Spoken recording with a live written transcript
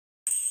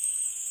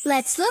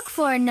Let's look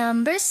for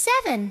number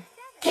 7.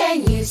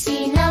 Can you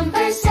see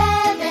number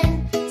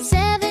 7?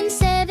 7,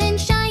 7,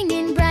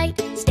 shining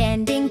bright,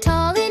 standing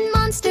tall in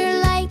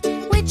monster light.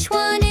 Which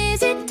one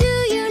is it, do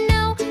you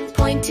know?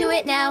 Point to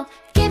it now,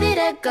 give it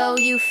a go.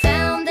 You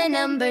found the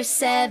number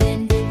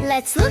 7.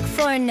 Let's look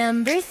for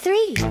number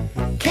 3.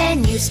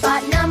 Can you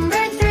spot number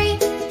 3?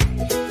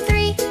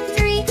 3,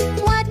 3,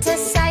 what a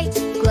sight!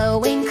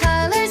 Glowing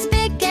colors,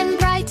 big and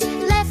bright.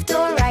 Left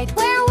or right,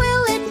 where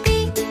will it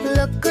be?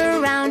 Look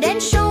around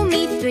and show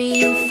me 3.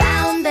 You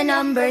found the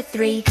number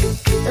 3.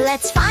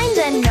 Let's find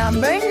the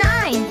number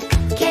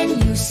 9. Can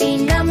you see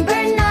number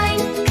 9?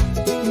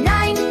 9,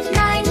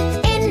 9,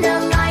 in a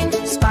line,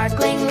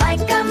 sparkling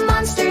like a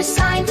monster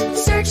sign.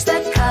 Search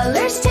the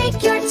colors,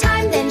 take your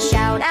time, then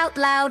shout out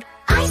loud,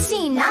 I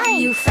see 9.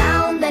 You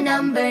found the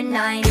number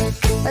 9.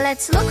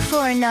 Let's look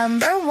for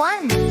number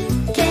 1.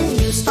 Can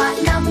you spot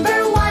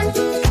number 1?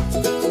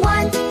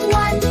 1,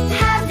 1,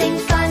 having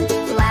fun,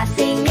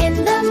 laughing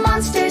in the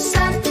monster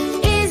sun.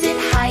 Is it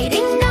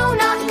hiding? No,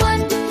 not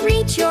one.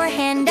 Reach your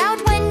hand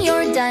out when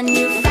you're done.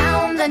 You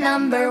found the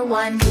number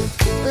 1.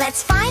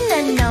 Let's find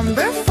the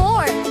number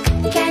 4.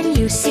 Can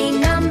you see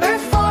number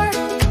 4?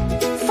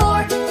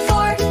 4,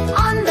 4,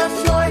 on the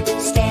floor,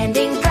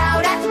 standing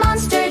proud at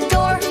monster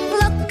door.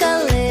 Look a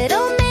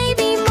little,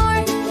 maybe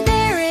more.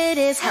 There it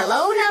is.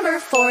 Hello, number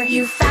 4.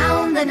 You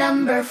found the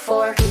number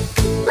 4.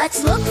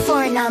 Let's look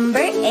for number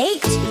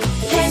 8.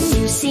 Can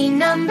you see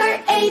number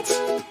 8?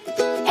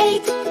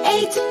 8,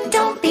 8,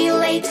 don't be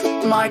late.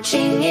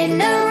 Marching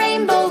in a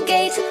rainbow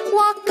gate.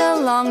 Walk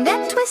along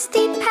that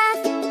twisty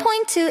path.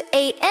 Point to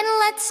 8 and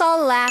let's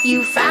all laugh.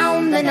 You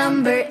found the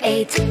number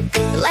 8.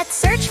 Let's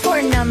search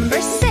for number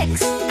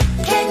 6.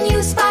 Can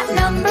you spot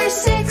number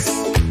 6?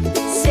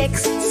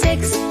 6,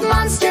 6,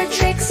 monster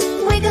tricks.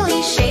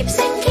 Wiggly shapes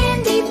and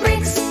candy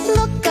bricks.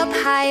 Look up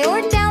high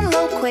or down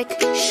low quick.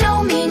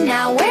 Show me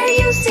now where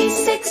you see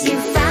 6. You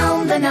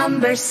found the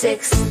number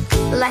 6.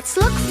 Let's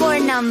look for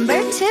number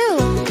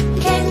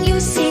 2. Can you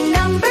see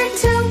number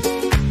 2?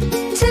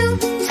 2,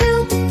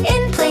 2,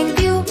 in plain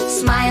view,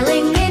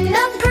 smiling in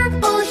a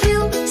purple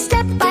hue.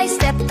 Step by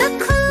step the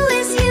clue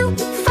is you.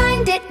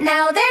 Find it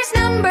now, there's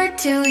number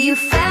 2. You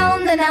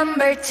found the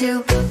number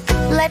 2.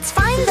 Let's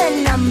find the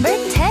number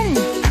 10.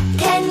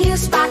 Can you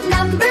spot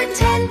number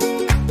 10?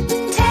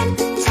 10,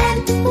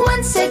 10,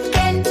 once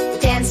again,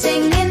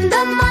 dancing in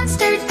the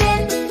monster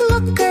den.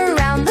 Look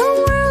around the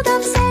world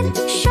of Zen.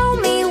 Show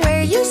me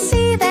where you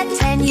see that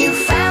 10. You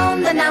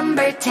found the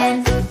number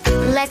 10.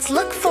 Let's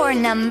look for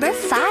number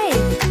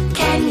 5.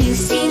 Can you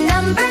see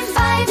number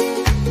 5?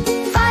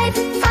 5,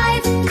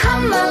 5,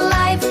 come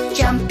alive,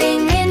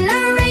 jumping in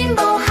a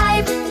rainbow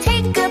hive.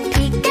 Take a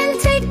peek and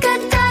take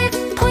a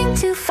dive. Point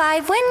to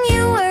 5 when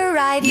you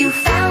arrive. You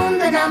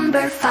found the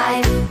number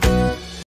 5.